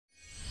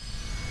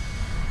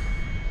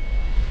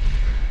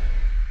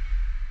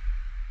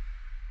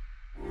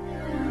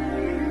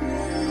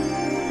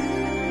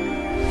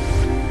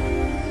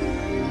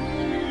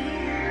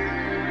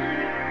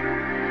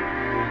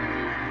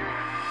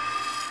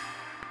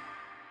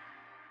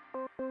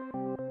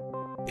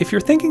If you're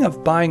thinking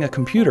of buying a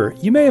computer,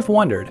 you may have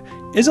wondered,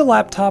 is a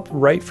laptop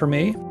right for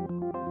me?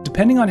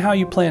 Depending on how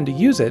you plan to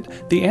use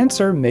it, the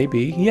answer may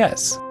be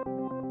yes.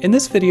 In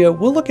this video,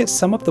 we'll look at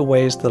some of the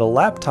ways that a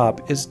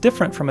laptop is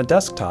different from a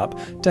desktop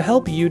to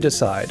help you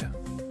decide.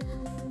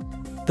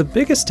 The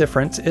biggest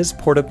difference is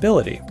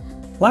portability.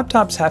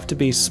 Laptops have to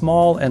be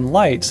small and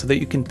light so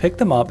that you can pick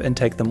them up and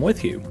take them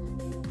with you.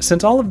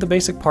 Since all of the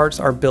basic parts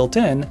are built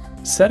in,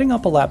 setting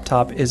up a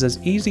laptop is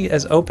as easy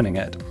as opening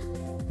it.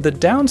 The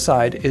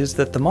downside is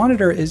that the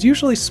monitor is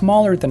usually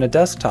smaller than a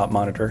desktop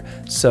monitor,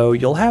 so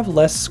you'll have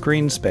less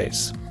screen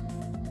space.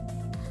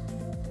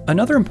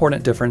 Another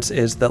important difference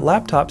is that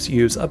laptops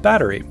use a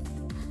battery.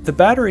 The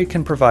battery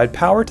can provide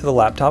power to the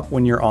laptop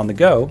when you're on the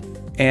go,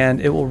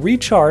 and it will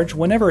recharge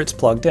whenever it's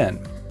plugged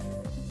in.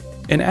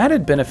 An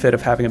added benefit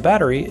of having a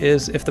battery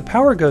is if the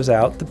power goes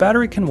out, the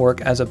battery can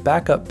work as a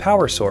backup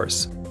power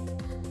source.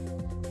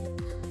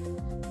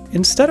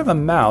 Instead of a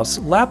mouse,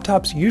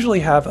 laptops usually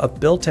have a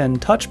built-in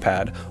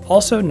touchpad,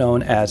 also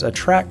known as a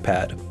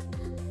trackpad.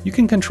 You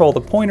can control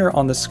the pointer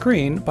on the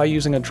screen by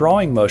using a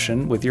drawing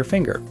motion with your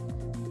finger.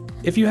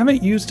 If you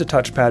haven't used a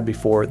touchpad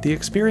before, the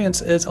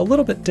experience is a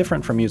little bit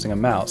different from using a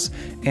mouse,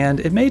 and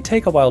it may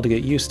take a while to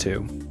get used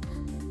to.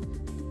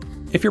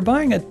 If you're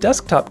buying a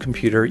desktop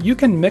computer, you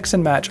can mix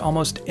and match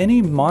almost any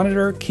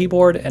monitor,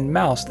 keyboard, and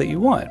mouse that you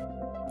want.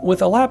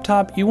 With a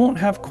laptop, you won't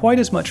have quite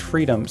as much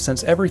freedom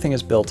since everything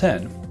is built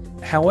in.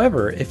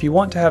 However, if you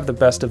want to have the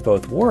best of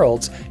both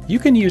worlds, you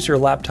can use your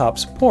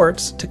laptop's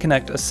ports to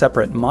connect a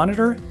separate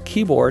monitor,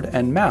 keyboard,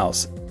 and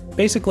mouse,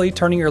 basically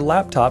turning your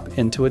laptop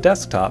into a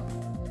desktop.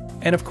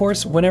 And of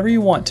course, whenever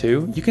you want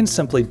to, you can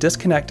simply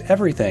disconnect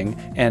everything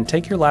and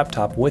take your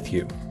laptop with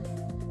you.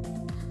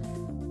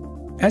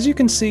 As you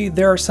can see,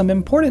 there are some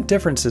important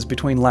differences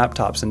between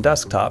laptops and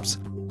desktops,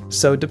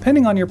 so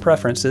depending on your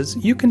preferences,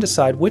 you can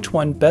decide which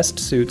one best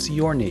suits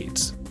your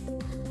needs.